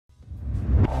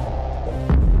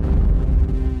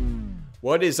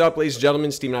What is up, ladies and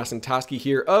gentlemen? Steven Osentoski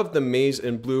here of the Maize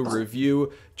and Blue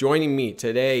Review. Joining me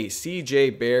today,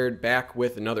 CJ Baird, back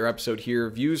with another episode here.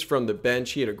 Views from the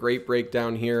bench. He had a great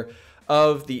breakdown here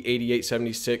of the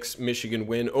 88-76 Michigan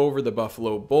win over the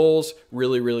Buffalo Bulls.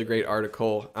 Really great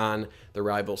article on the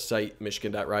Rivals site,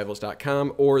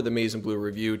 michigan.rivals.com or the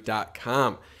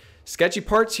maizeandbluereview.com. Sketchy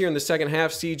parts here in the second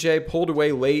half. CJ pulled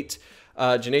away late.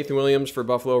 Janathan Williams for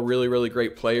Buffalo, really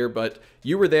great player, but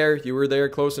you were there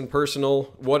close and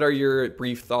personal. What are your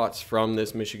brief thoughts from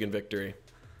this Michigan victory?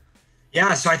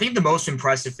 Yeah, so I think the most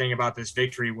impressive thing about this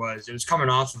victory was it was coming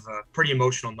off of a pretty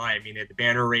emotional night. I mean, they had the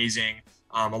banner raising,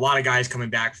 a lot of guys coming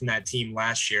back from that team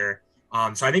last year.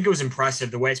 So I think it was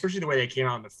impressive especially the way they came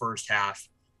out in the first half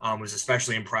was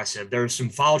especially impressive. There was some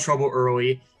foul trouble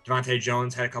early. Devontae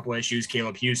Jones had a couple issues.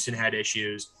 Caleb Houston had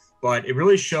issues. But it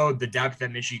really showed the depth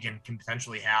that Michigan can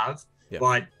potentially have. Yeah.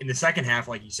 But in the second half,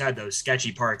 like you said, those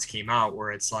sketchy parts came out where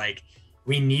it's like,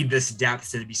 we need this depth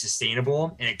to be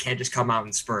sustainable, and it can't just come out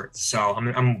in spurts. So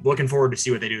I'm looking forward to see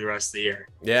what they do the rest of the year.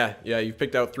 Yeah, you've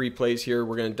picked out 3 plays here.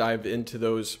 We're going to dive into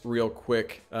those real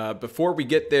quick. Before we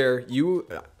get there,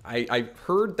 I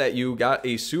heard that you got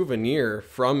a souvenir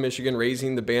from Michigan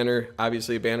raising the banner,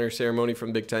 obviously a banner ceremony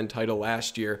from Big Ten title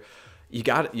last year. You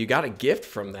got a gift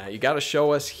from that. You got to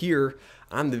show us here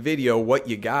on the video what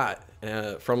you got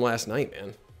from last night,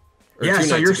 man. Yeah,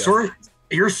 so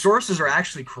your sources are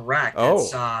actually correct. Oh.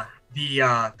 It's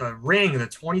the ring, the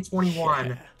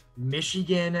 2021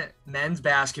 Michigan men's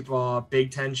basketball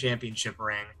Big Ten championship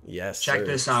ring. Yes. Check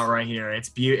this out right here.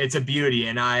 It's a beauty,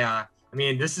 and I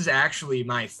mean, this is actually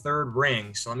my 3rd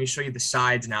ring. So let me show you the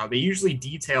sides now. They usually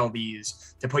detail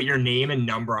these to put your name and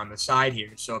number on the side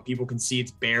here. So people can see it's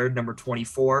Baird, number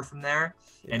 24 from there.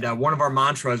 Yeah. And one of our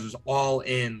mantras was all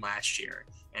in last year.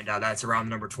 And that's around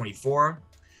number 24.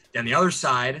 Then the other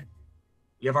side,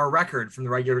 you have our record from the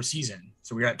regular season.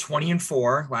 So we were at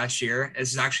 20-4 last year.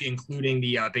 This is actually including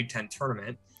the Big Ten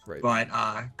tournament. Right. But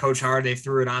Coach Howard, they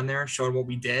threw it on there, showed what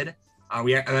we did.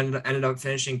 We ended up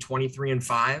finishing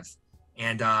 23-5.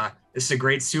 And this is a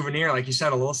great souvenir. Like you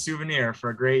said, a little souvenir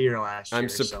for a great year last year.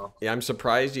 Yeah, I'm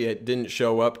surprised you didn't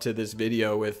show up to this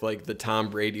video with like the Tom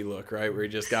Brady look, right? Where you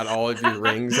just got all of your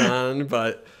rings on.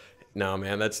 But no,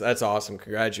 man, that's awesome.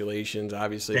 Congratulations.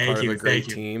 Obviously part of a great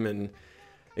team, and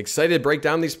excited to break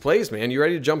down these plays, man. You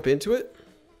ready to jump into it?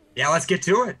 Yeah, let's get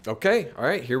to it. Okay. All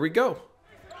right, here we go.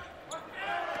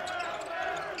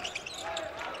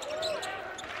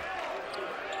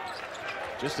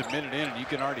 Just a minute in, and you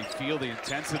can already feel the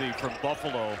intensity from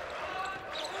Buffalo.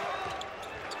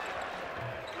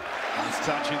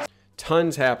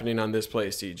 Tons happening on this play,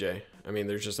 CJ. I mean,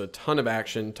 there's just a ton of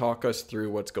action. Talk us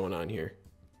through what's going on here.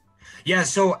 Yeah,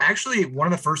 so actually one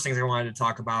of the first things I wanted to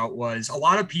talk about was a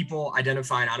lot of people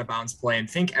identify an out-of-bounds play and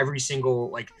think every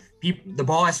single, the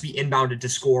ball has to be inbounded to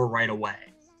score right away.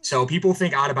 So people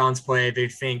think out-of-bounds play, they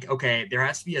think, okay, there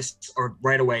has to be a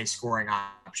right-away scoring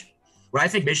option. What I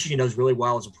think Michigan does really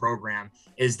well as a program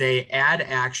is they add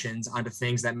actions onto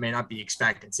things that may not be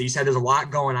expected. So you said there's a lot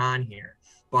going on here,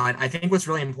 but I think what's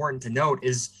really important to note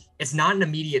is it's not an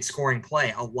immediate scoring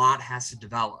play. A lot has to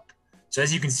develop. So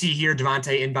as you can see here,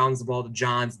 Devontae inbounds the ball to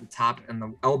Johns at the top and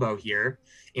the elbow here.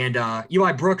 And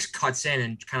Eli Brooks cuts in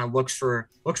and kind of looks for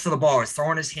the ball. He's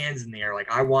throwing his hands in the air like,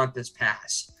 I want this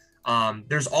pass.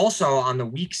 There's also on the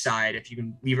weak side, if you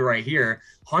can leave it right here,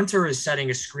 Hunter is setting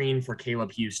a screen for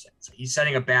Caleb Houston. So he's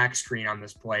setting a back screen on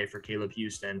this play for Caleb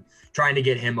Houston, trying to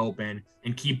get him open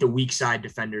and keep the weak side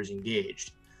defenders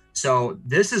engaged. So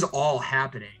this is all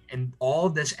happening, and all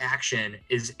of this action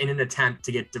is in an attempt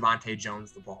to get Devontae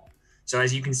Jones the ball. So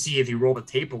as you can see, if you roll the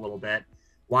tape a little bit,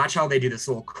 watch how they do this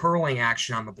little curling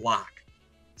action on the block.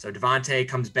 So Devontae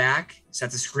comes back,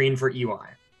 sets a screen for Eli.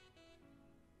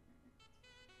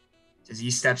 As he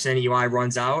steps in, Eli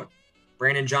runs out.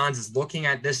 Brandon Johns is looking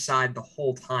at this side the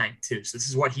whole time, too. So this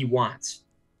is what he wants.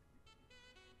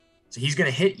 So he's going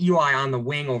to hit Eli on the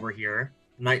wing over here.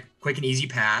 Nice, quick and easy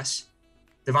pass.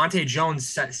 Devontae Jones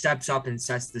steps up and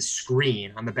sets the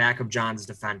screen on the back of Johns'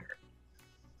 defender.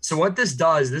 So what this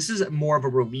does, this is more of a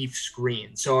relief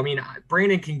screen. So, I mean,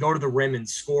 Brandon can go to the rim and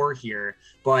score here.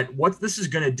 But what this is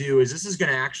going to do is this is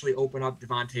going to actually open up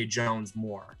Devontae Jones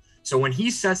more. So when he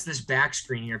sets this back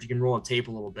screen here, if you can roll a tape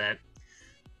a little bit,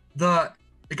 the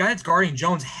guy that's guarding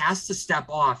Jones has to step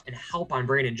off and help on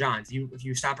Brandon Johns. If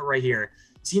you stop it right here,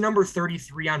 see number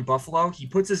 33 on Buffalo? He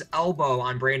puts his elbow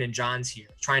on Brandon Johns here,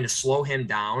 trying to slow him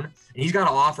down. And he's got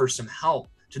to offer some help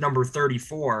to number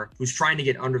 34, who's trying to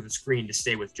get under the screen to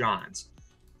stay with Johns.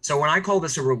 So when I call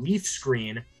this a relief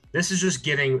screen, this is just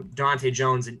giving Devontae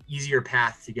Jones an easier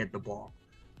path to get the ball.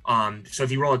 So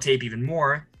if you roll a tape even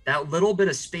more, that little bit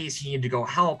of space he needed to go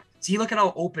help. See, look at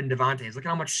how open Devontae is. Look at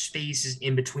how much space is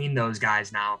in between those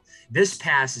guys now. This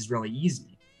pass is really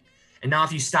easy. And now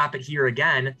if you stop it here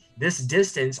again, this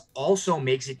distance also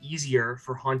makes it easier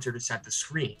for Hunter to set the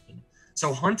screen.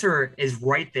 So Hunter is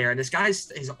right there. This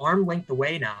guy's his arm length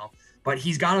away now, but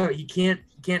he can't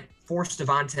force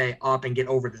Devontae up and get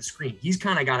over the screen. He's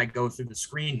kind of got to go through the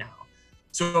screen now.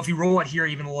 So if you roll it here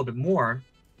even a little bit more,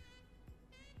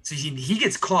 so he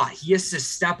gets caught. He has to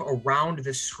step around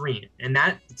the screen, and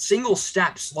that single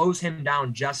step slows him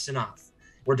down just enough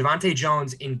where Devontae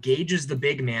Jones engages the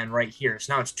big man right here.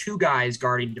 So now it's two guys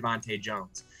guarding Devontae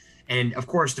Jones. And, of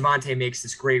course, Devontae makes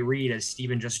this great read as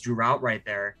Steven just drew out right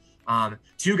there.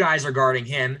 Two guys are guarding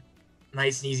him.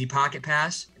 Nice and easy pocket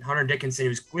pass. And Hunter Dickinson,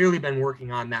 who's clearly been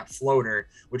working on that floater,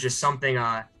 which is something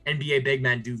NBA big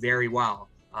men do very well,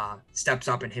 steps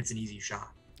up and hits an easy shot.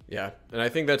 Yeah, and I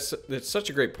think that's such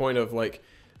a great point of like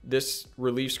this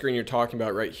relief screen you're talking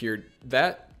about right here.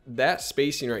 That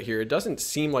spacing right here, it doesn't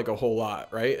seem like a whole lot,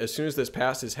 right? As soon as this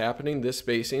pass is happening, this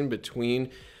spacing between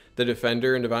the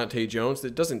defender and Devontae Jones,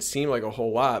 it doesn't seem like a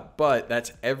whole lot, but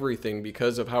that's everything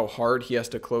because of how hard he has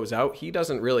to close out. He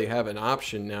doesn't really have an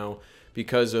option now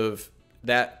because of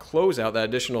that closeout, that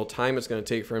additional time it's going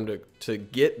to take for him to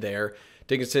get there.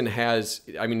 Dickinson has,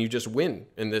 I mean, you just win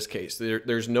in this case.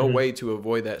 There's no way to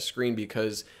avoid that screen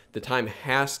because the time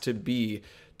has to be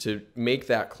to make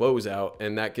that closeout,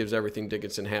 and that gives everything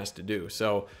Dickinson has to do.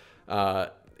 So,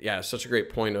 yeah, such a great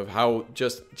point of how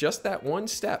just that one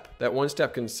step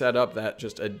can set up that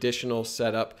just additional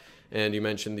setup. And you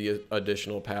mentioned the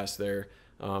additional pass there.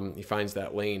 He finds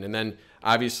that lane. And then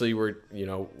obviously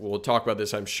we'll talk about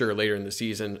this, I'm sure, later in the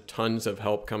season, tons of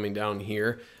help coming down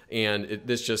here. And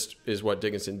this just is what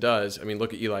Dickinson does. I mean,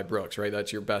 look at Eli Brooks, right?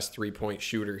 That's your best three-point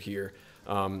shooter here.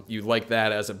 You like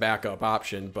that as a backup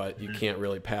option, but you can't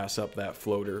really pass up that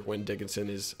floater when Dickinson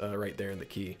is right there in the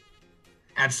key.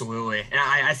 Absolutely. And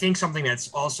I think something that's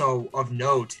also of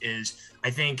note is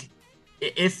I think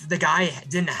if the guy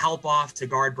didn't help off to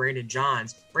guard Brandon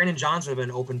Johns would have been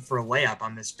open for a layup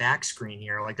on this back screen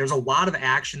here. Like there's a lot of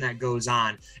action that goes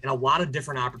on and a lot of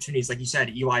different opportunities. Like you said,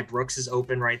 Eli Brooks is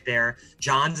open right there.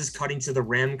 Johns is cutting to the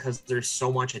rim because there's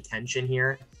so much attention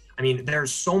here. I mean,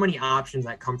 there's so many options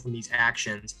that come from these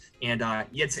actions, and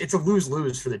it's a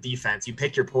lose-lose for the defense. You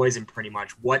pick your poison pretty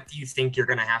much. What do you think you're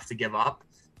going to have to give up?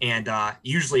 And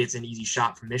usually it's an easy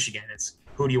shot from Michigan. It's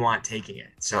who do you want taking it?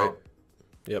 So, right.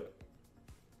 Yep.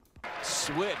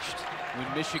 Switched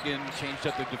when Michigan changed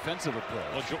up the defensive approach.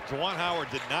 Well, Juwan Howard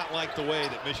did not like the way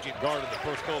that Michigan guarded the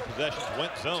first couple possessions,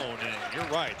 went zone, and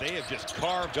you're right. They have just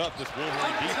carved up this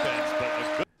Wolverine defense.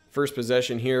 But first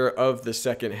possession here of the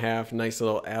second half. Nice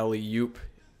little alley-oop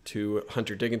to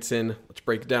Hunter Dickinson. Let's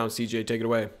break it down. CJ, take it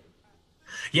away.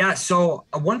 Yeah, so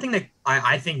one thing that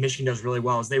I think Michigan does really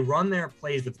well is they run their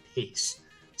plays with pace.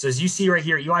 So as you see right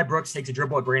here, Eli Brooks takes a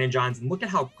dribble at Brandon Johns, and look at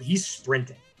how he's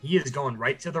sprinting. He is going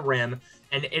right to the rim,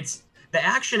 and the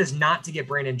action is not to get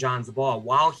Brandon Johns the ball,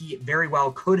 while he very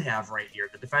well could have right here.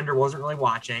 The defender wasn't really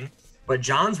watching, but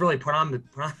Johns really put on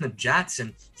the jets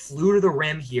and flew to the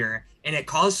rim here, and it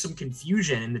caused some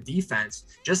confusion in the defense.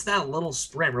 Just that little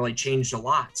sprint really changed a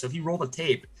lot. So if you roll the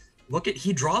tape,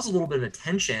 he draws a little bit of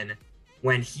attention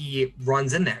when he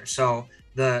runs in there. So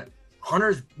the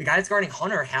guy that's guarding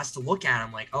Hunter has to look at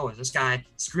him like, oh, is this guy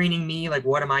screening me? Like,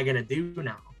 what am I going to do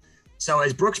now? So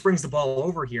as Brooks brings the ball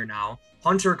over here now,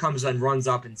 Hunter comes and runs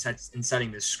up and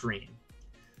setting this screen.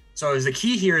 So as the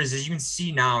key here is, as you can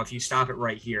see now, if you stop it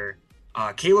right here,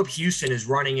 Caleb Houston is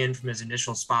running in from his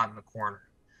initial spot in the corner.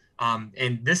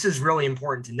 And this is really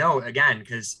important to note again,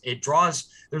 because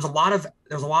there's a lot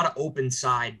of open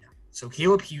side now. So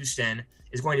Caleb Houston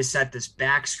is going to set this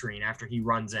back screen after he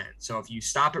runs in. So if you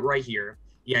stop it right here,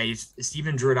 yeah,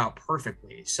 Steven drew it out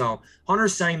perfectly. So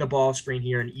Hunter's setting the ball screen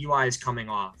here and Eli is coming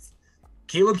off.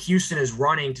 Caleb Houston is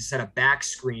running to set a back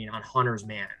screen on Hunter's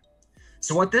man.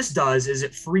 So what this does is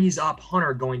it frees up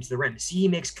Hunter going to the rim. See, he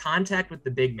makes contact with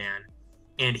the big man,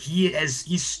 and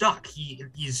he's stuck.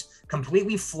 He's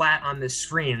completely flat on this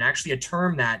screen. And actually a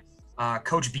term that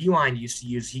Coach Beeline used to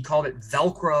use, he called it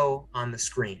Velcro on the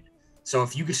screen. So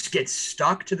if you just get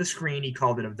stuck to the screen, he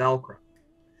called it a Velcro.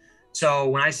 So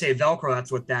when I say Velcro,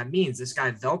 that's what that means. This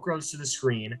guy Velcros to the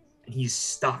screen, and he's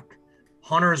stuck.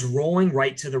 Hunter is rolling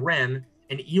right to the rim,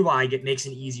 and Eli makes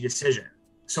an easy decision.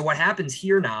 So what happens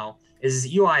here now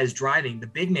is Eli is driving. The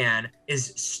big man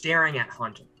is staring at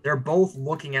Hunter. They're both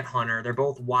looking at Hunter. They're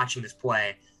both watching this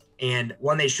play. And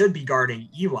when they should be guarding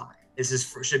Eli,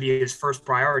 should be his first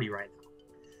priority right now.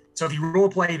 So if you role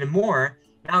play even more,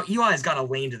 now Eli's got a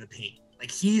lane to the paint.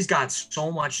 Like he's got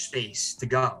so much space to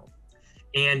go.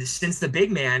 And since the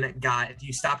big man if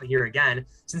you stop it here again,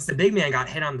 since the big man got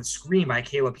hit on the screen by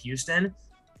Caleb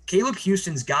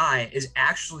Houston's guy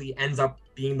ends up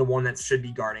being the one that should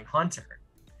be guarding Hunter.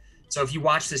 So if you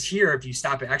watch this here, if you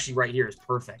stop it, actually right here is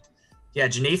perfect. Yeah,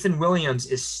 Janathan Williams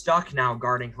is stuck now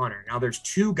guarding Hunter. Now there's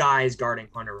two guys guarding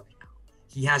Hunter right now.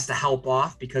 He has to help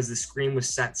off because the screen was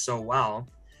set so well,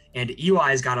 and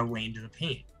Eli's got a lane to the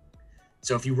paint.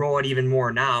 So if you roll it even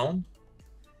more now,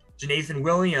 Janathan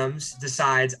Williams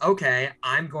decides, okay,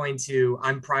 I'm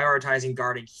prioritizing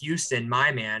guarding Houston,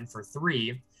 my man, for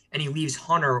 3, and he leaves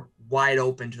Hunter wide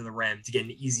open to the rim to get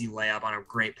an easy layup on a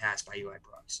great pass by Eli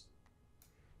Brooks.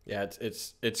 Yeah,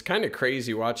 it's kind of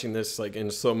crazy watching this like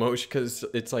in slow motion, because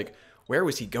it's like, where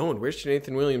was he going? Where's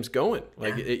Janathan Williams going?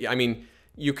 Like, I mean,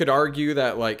 you could argue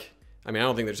that, like, I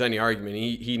don't think there's any argument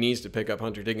he needs to pick up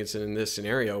Hunter Dickinson in this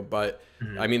scenario, but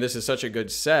I mean, this is such a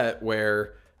good set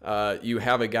where you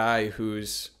have a guy who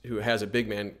has a big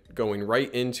man going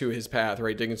right into his path,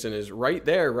 right? Dickinson is right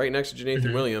there, right next to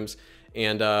Janathan Williams,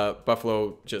 and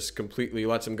Buffalo just completely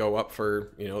lets him go up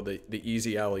for, the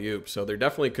easy alley-oop. So they're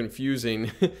definitely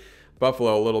confusing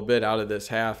Buffalo a little bit out of this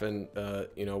half, and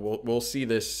we'll see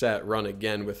this set run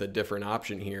again with a different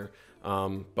option here.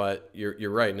 But you're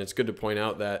right, and it's good to point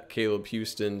out that Caleb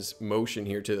Houston's motion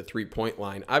here to the three-point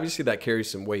line, obviously that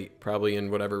carries some weight, probably in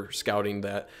whatever scouting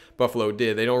that Buffalo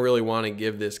did. They don't really want to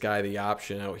give this guy the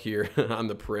option out here on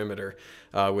the perimeter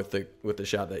with the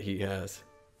shot that he has.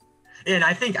 And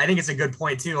I think it's a good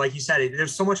point too. Like you said,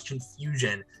 there's so much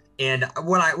confusion. And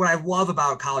what I love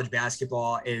about college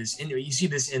basketball is, and you see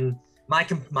this in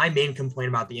my main complaint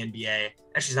about the NBA.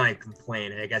 Actually, it's not a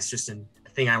complaint. I guess just a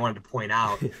thing I wanted to point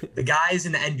out. The guys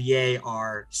in the NBA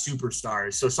are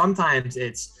superstars. So sometimes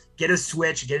it's get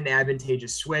an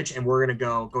advantageous switch, and we're gonna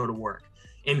go to work.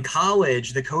 In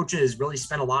college, the coaches really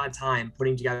spend a lot of time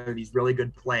putting together these really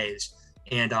good plays.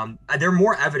 And they're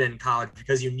more evident in college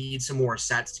because you need some more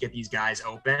sets to get these guys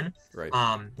open. Right.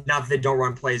 Not that they don't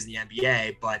run plays in the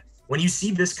NBA, but when you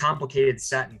see this complicated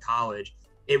set in college,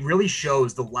 it really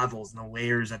shows the levels and the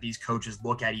layers that these coaches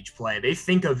look at each play. They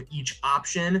think of each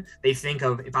option. They think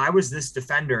of, if I was this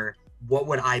defender, what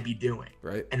would I be doing?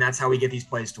 Right. And that's how we get these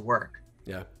plays to work.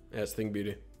 Yeah, that's thing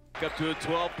beauty. Up to a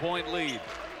 12-point lead.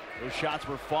 Those shots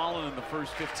were falling in the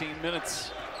first 15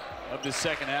 minutes of the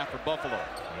second half for Buffalo.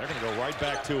 They're going to go right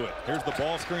back to it. Here's the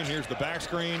ball screen. Here's the back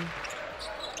screen.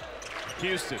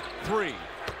 Houston, 3.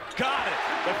 Got it.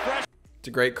 The fresh. It's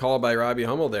a great call by Robbie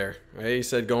Hummel there. Right? He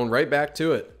said going right back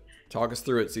to it. Talk us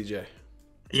through it, CJ.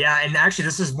 Yeah, and actually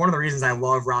this is one of the reasons I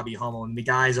love Robbie Hummel. And the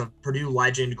guy's a Purdue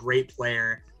legend, great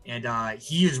player. And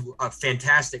he is a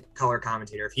fantastic color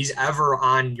commentator. If he's ever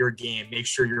on your game, make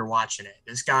sure you're watching it.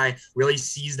 This guy really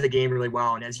sees the game really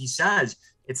well. And as he says,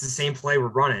 it's the same play we're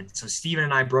running. So Steven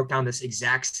and I broke down this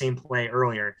exact same play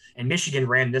earlier, and Michigan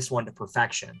ran this one to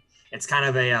perfection. It's kind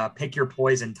of a pick your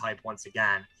poison type once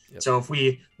again. Yep. So if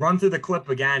we run through the clip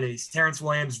again, Terrence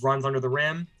Williams runs under the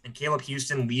rim, and Caleb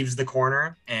Houston leaves the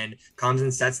corner and comes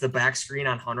and sets the back screen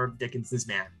on Hunter Dickinson's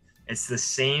man. It's the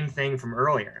same thing from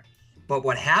earlier. But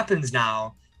what happens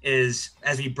now is,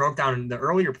 as we broke down in the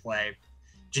earlier play,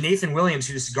 Janathan Williams,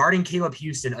 who's guarding Caleb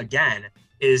Houston again,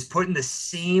 is put in the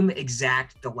same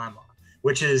exact dilemma,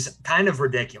 which is kind of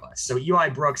ridiculous. So Eli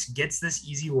Brooks gets this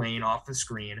easy lane off the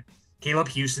screen. Caleb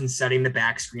Houston setting the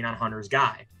back screen on Hunter's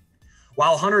guy.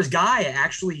 While Hunter's guy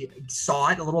actually saw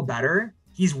it a little better,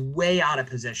 he's way out of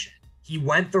position. He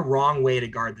went the wrong way to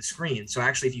guard the screen. So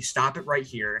actually, if you stop it right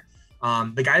here,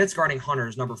 the guy that's guarding Hunter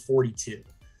is number 42.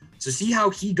 So see how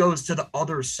he goes to the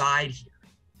other side here.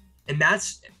 And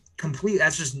that's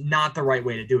just not the right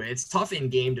way to do it. It's tough in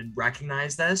game to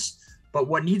recognize this, but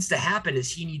what needs to happen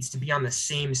is he needs to be on the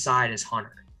same side as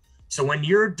Hunter. So when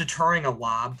you're deterring a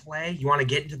lob play, you want to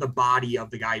get into the body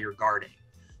of the guy you're guarding.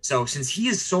 So since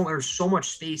there's so much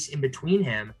space in between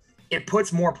him, it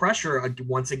puts more pressure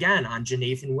once again on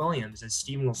Janathan Williams, as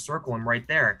Steven will circle him right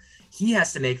there. He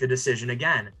has to make the decision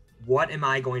again. What am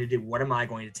I going to do? What am I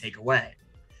going to take away?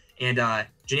 And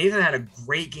Janathan had a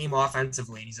great game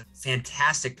offensively, and he's a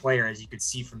fantastic player, as you could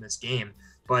see from this game.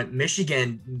 But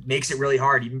Michigan makes it really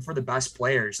hard, even for the best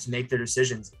players, to make their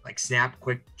decisions, like snap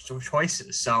quick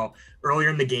choices. So earlier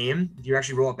in the game, if you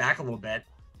actually roll it back a little bit,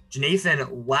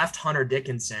 Janathan left Hunter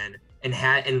Dickinson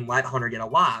and let Hunter get a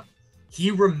lob.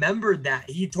 He remembered that.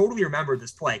 He totally remembered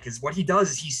this play, because what he does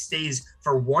is he stays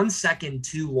for 1 second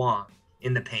too long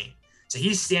in the paint. So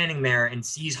he's standing there and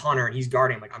sees Hunter, and he's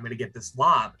guarding him like, I'm going to get this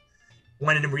lob.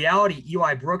 When in reality,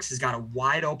 Eli Brooks has got a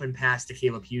wide open pass to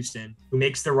Caleb Houston, who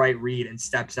makes the right read and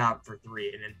steps out for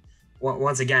 3. And then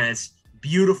once again, it's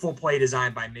beautiful play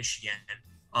design by Michigan.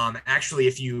 Actually,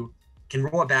 if you can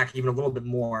roll it back even a little bit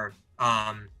more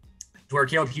to where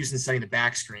Caleb Houston's setting the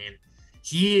back screen.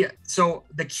 So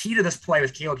the key to this play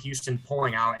with Caleb Houston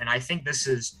pulling out, and I think this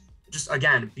is just,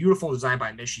 again, beautiful design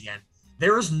by Michigan.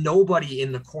 There is nobody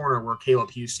in the corner where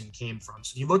Caleb Houston came from.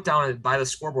 So if you look down by the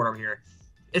scoreboard over here,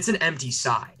 it's an empty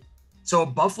side. So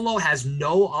Buffalo has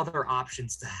no other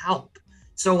options to help.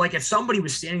 So like if somebody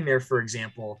was standing there, for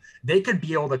example, they could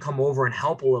be able to come over and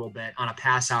help a little bit on a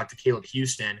pass out to Caleb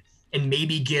Houston and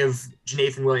maybe give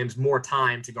Janathan Williams more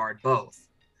time to guard both.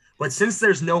 But since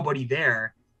there's nobody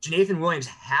there, Janathan Williams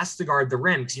has to guard the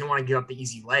rim because you don't want to give up the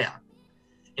easy layup.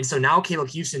 And so now Caleb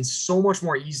Houston's so much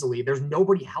more easily. There's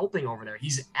nobody helping over there.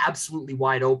 He's absolutely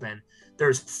wide open.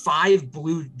 There's 5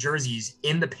 blue jerseys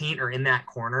in the paint or in that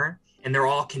corner, and they're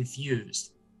all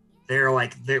confused. They're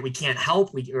like, we can't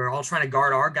help. We're all trying to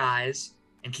guard our guys.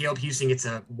 And Caleb Houston gets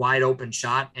a wide open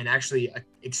shot, and actually an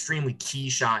extremely key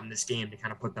shot in this game to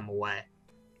kind of put them away.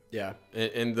 Yeah,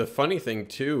 and the funny thing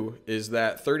too is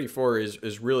that 34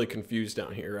 is really confused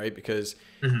down here, right? Because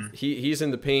he's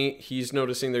in the paint, he's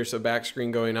noticing there's a back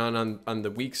screen going on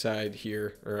the weak side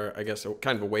here, or I guess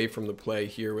kind of away from the play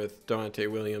here with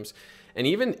Donte Williams. And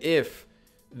even if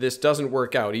this doesn't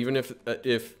work out, even if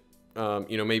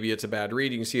maybe it's a bad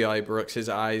read, you can see Eli Brooks, his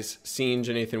eyes seeing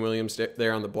Janathan Williams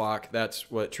there on the block.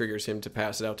 That's what triggers him to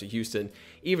pass it out to Houston.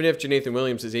 Even if Janathan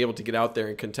Williams is able to get out there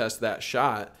and contest that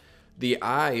shot, the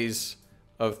eyes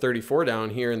of 34 down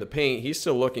here in the paint, he's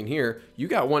still looking here. You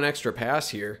got one extra pass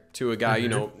here to a guy,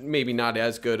 maybe not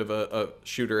as good of a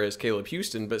shooter as Caleb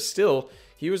Houston, but still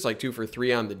he was like 2 for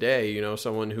 3 on the day,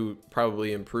 someone who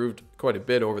probably improved quite a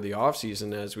bit over the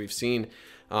offseason, as we've seen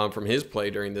from his play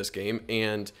during this game.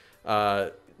 And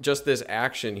just this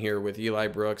action here with Eli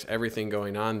Brooks, everything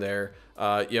going on there.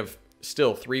 You have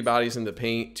still 3 bodies in the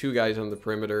paint, 2 guys on the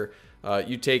perimeter.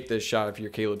 You take this shot if you're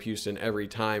Caleb Houston every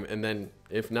time, and then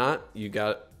if not, you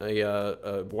got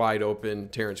a wide open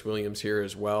Terrence Williams here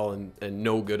as well, and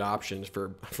no good options for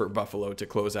Buffalo to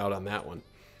close out on that one.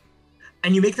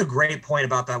 And you make a great point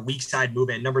about that weak side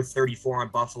movement, number 34 on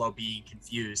Buffalo being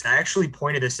confused. I actually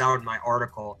pointed this out in my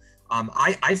article.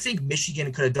 I think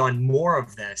Michigan could have done more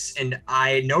of this, and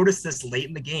I noticed this late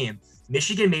in the game.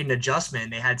 Michigan made an adjustment,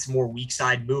 and they had some more weak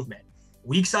side movement.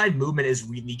 Weak side movement is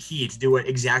really key to do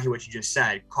exactly what you just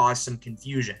said, cause some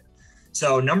confusion.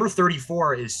 So number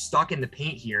 34 is stuck in the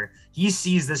paint here. He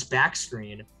sees this back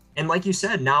screen. And like you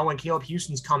said, now when Caleb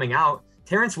Houston's coming out,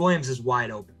 Terrence Williams is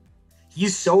wide open.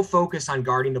 He's so focused on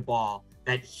guarding the ball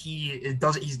that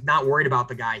he's not worried about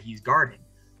the guy he's guarding.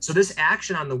 So this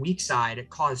action on the weak side,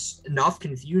 it caused enough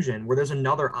confusion where there's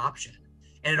another option.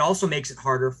 And it also makes it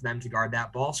harder for them to guard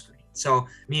that ball screen. So,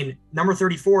 number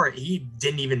 34, he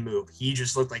didn't even move. He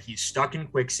just looked like he's stuck in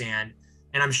quicksand.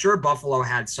 And I'm sure Buffalo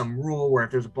had some rule where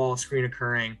if there's a ball screen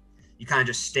occurring, you kind of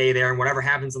just stay there, and whatever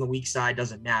happens on the weak side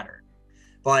doesn't matter.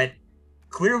 But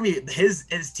clearly his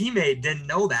teammate didn't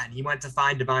know that, and he went to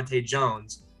find Devontae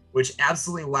Jones, which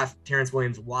absolutely left Terrence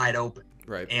Williams wide open.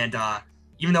 Right. And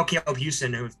even though Caleb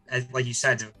Houston, who, like you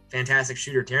said, is a fantastic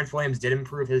shooter, Terrence Williams did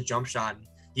improve his jump shot. And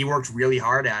he worked really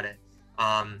hard at it.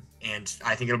 And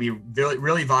I think it'll be a really,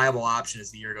 really viable option as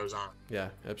the year goes on. Yeah,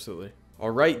 absolutely. All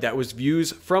right, that was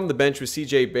Views from the Bench with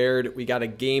CJ Baird. We got a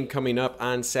game coming up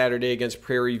on Saturday against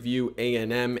Prairie View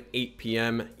A&M, 8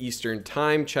 p.m. Eastern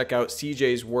Time. Check out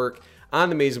CJ's work on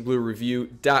the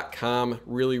MaizeandBlueReview.com.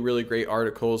 Really, really great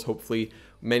articles. Hopefully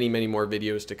many, many more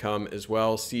videos to come as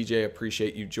well. CJ,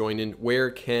 appreciate you joining. Where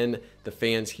can the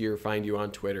fans here find you on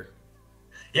Twitter?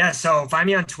 Yeah, so find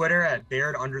me on Twitter at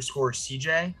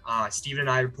Baird_CJ. Steven and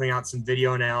I are putting out some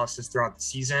video analysis throughout the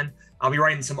season. I'll be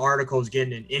writing some articles,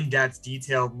 getting an in-depth,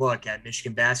 detailed look at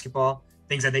Michigan basketball,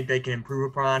 things I think they can improve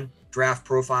upon, draft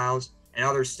profiles, and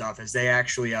other stuff as they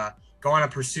actually go on a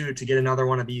pursuit to get another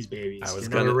one of these babies. Get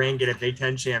another ring, get a Big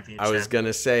Ten championship. I was going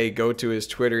to say, go to his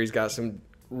Twitter. He's got some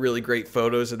really great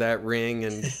photos of that ring.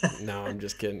 And no, I'm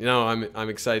just kidding. No, I'm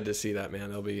excited to see that, man.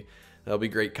 That'll be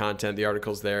great content. The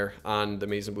article's there on the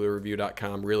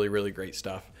MaizeandBlueReview.com. Really, really great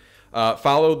stuff.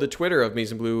 Follow the Twitter of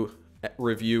Maize and Blue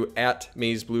Review at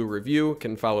MaizeBlueReview.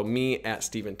 Can follow me at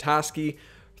Stephen Toski.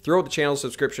 Throw the channel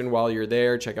subscription while you're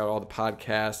there. Check out all the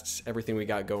podcasts. Everything we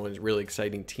got going is a really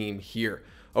exciting team here.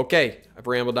 Okay, I've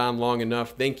rambled on long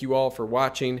enough. Thank you all for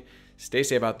watching. Stay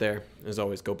safe out there. As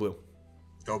always, go blue.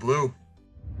 Go blue.